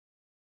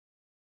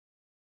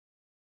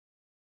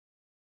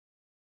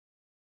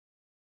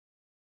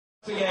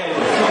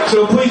Again.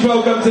 So please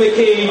welcome to the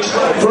cage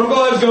from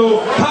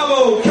Glasgow,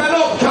 Pawel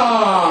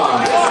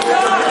Konopka.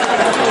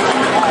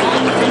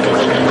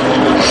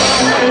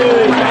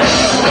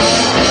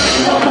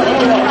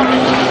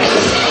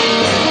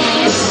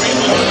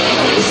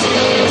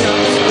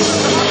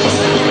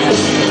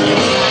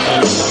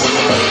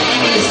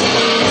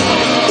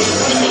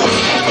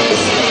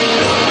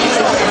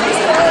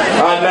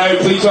 And now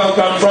please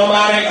welcome from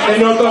Alnwick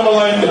in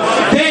Northumberland,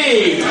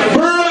 Dave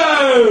Brown.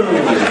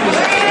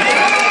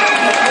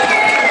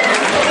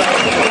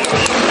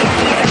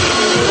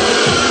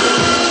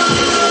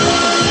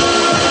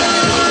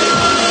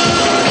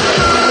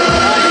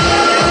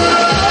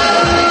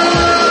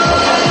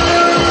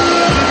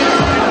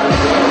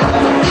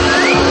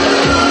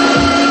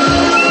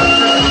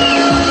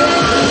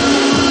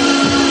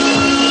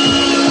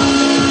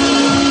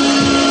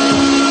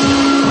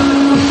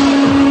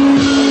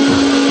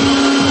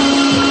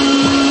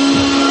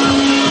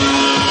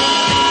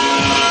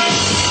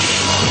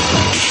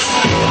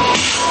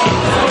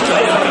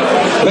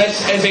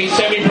 This is a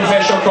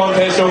semi-professional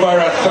contest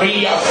over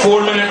 3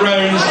 4-minute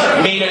rounds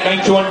made at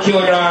 91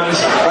 kilograms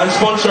and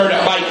sponsored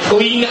by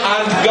Clean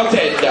and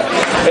Gutted.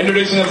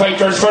 Introducing the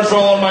fighters, first of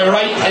all on my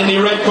right in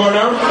the red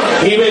corner,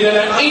 he weighed in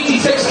at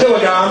 86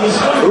 kilograms,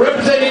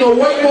 representing a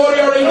white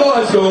warrior in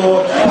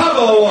Glasgow,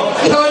 Pawel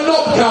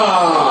Konopka.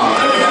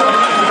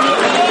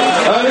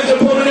 And his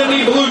opponent in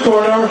the blue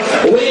corner,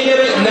 weighing in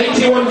at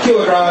 91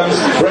 kilograms,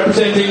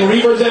 representing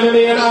Reavers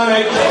MMA and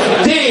Alnwick,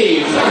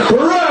 Dave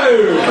Brown.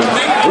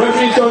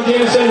 Referee John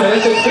Jameson, and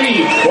this is 3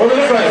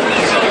 4-minute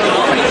rounds.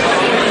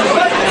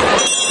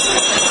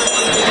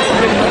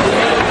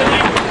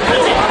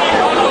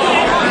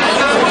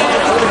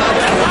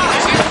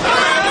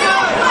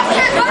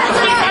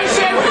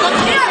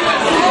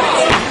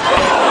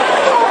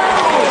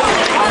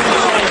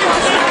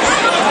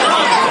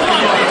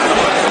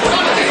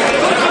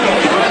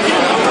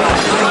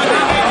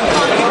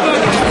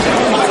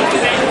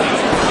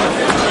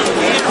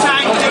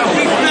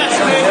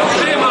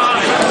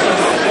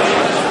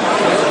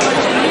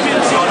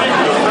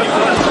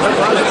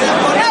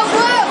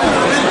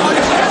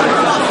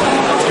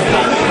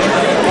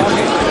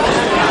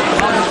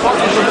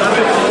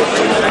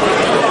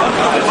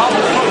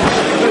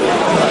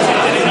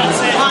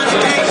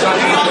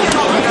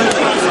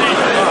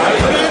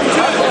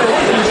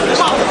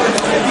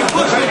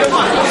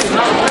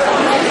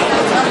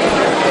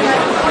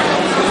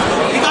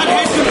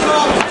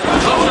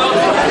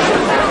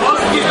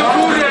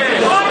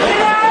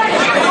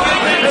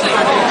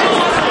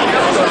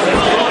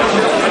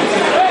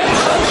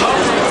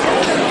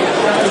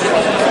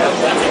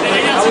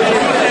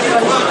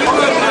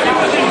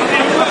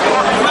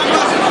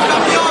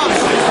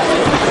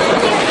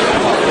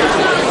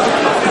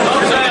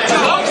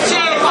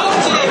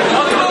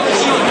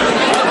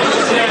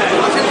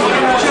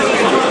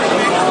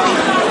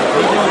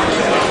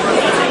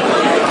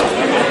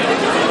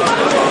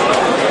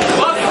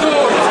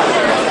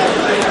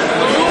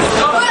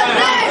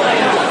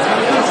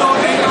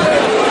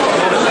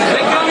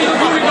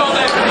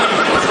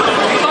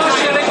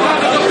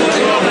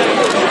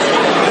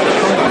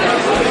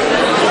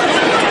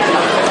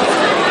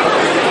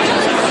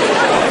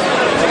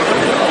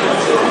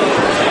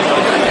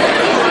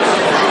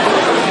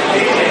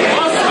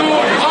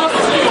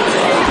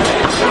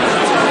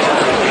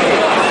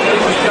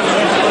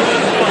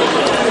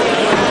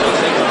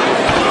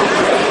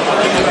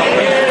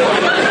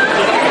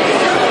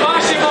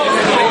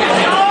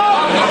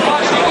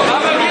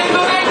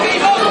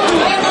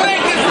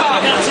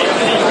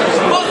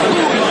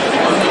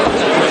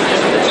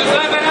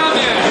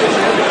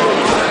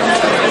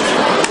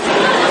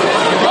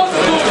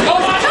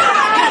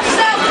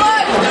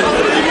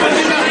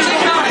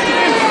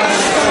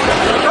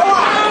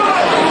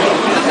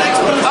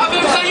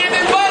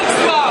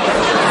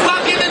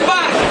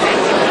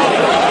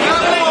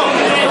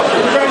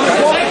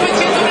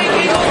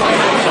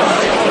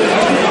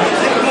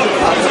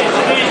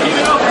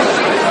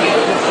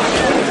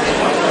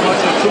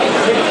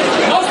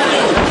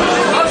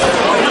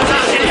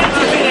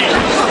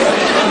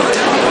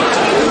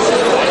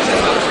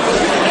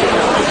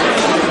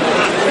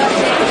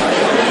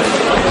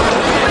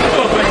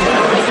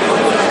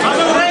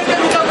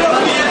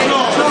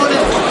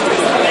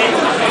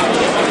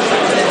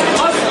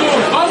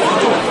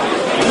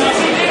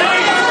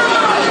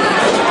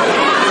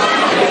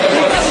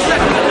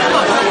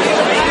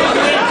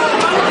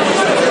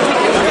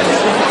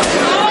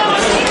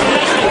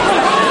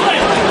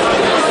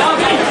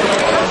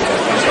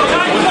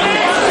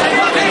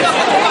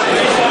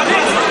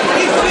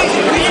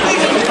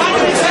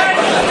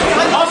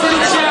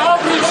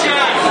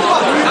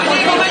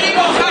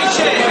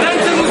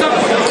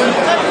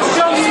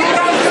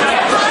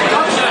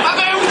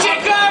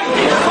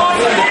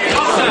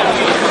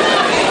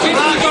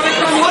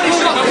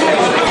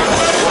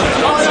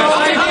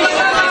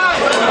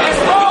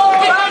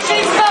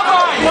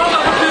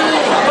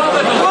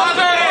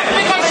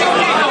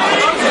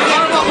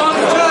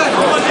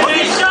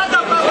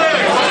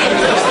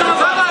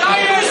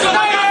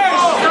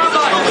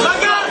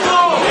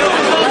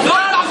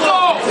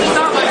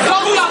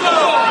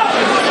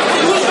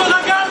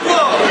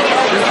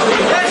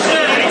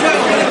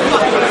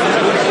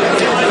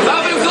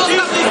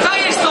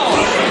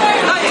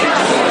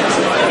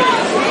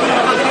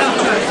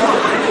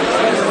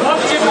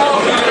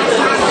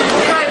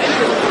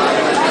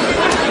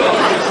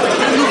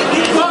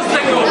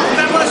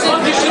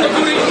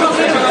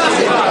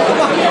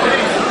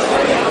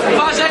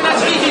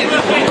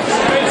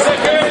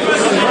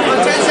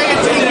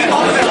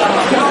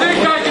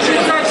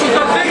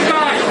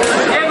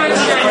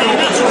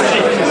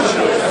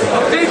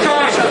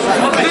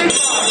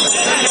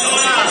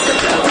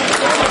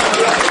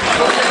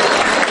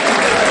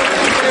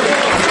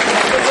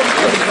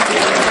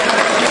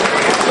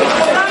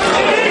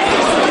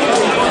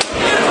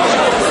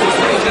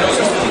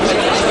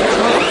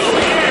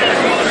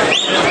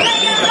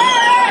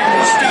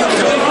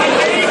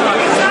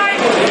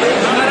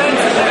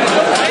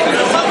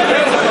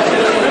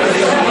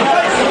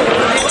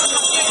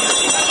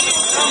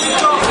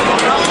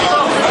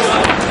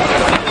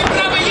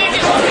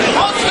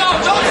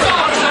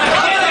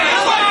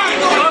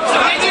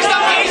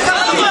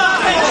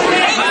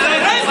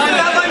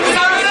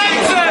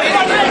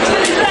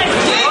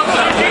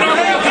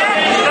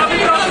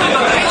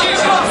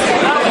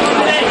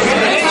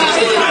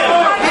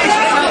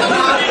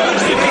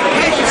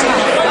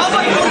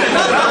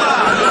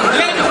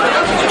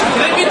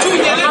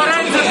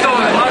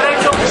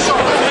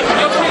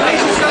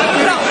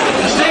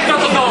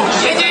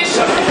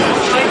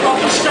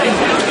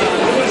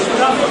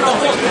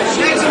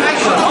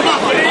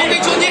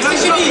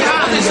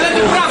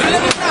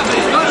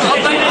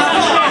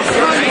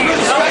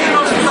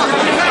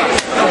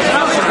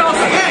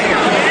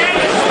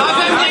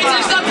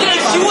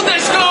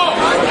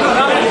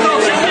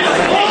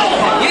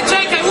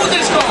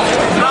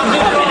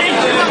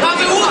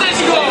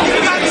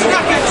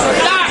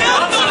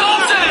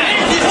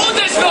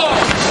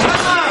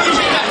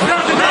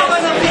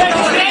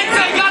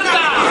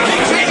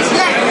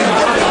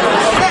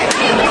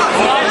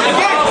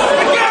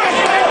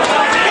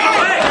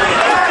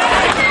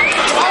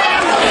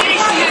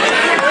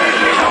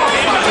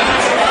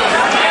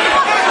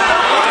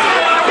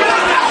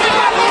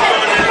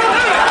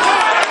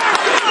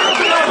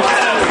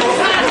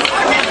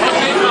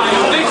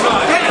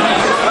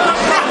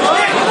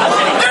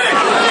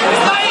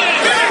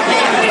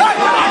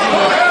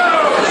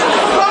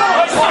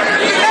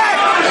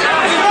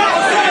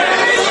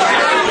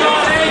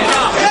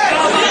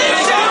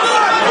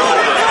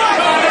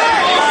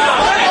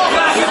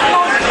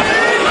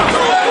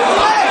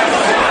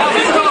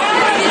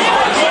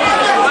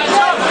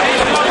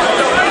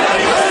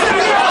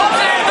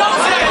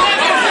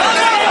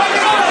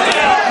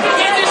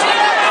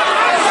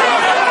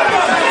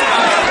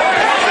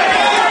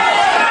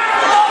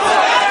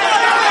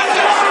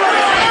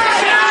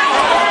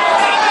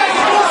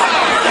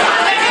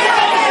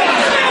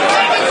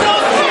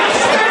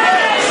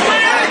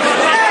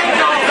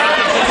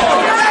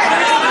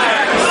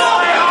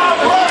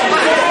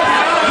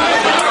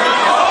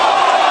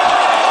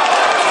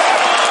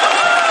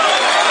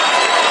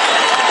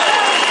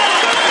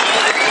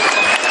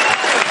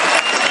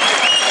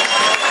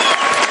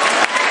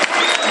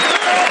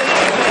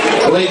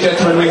 Ladies and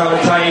gentlemen, we have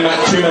a time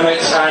at 2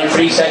 minutes and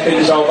 3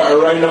 seconds of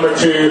round number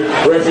 2.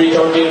 Referee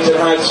John Jameson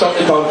has stopped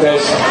the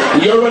contest.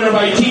 Your winner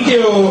by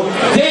TKO,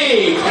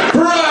 Dave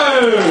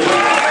Brown!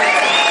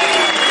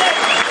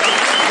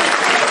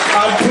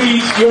 And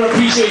please, your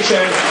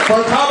appreciation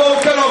for Pawel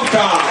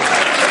Konopka.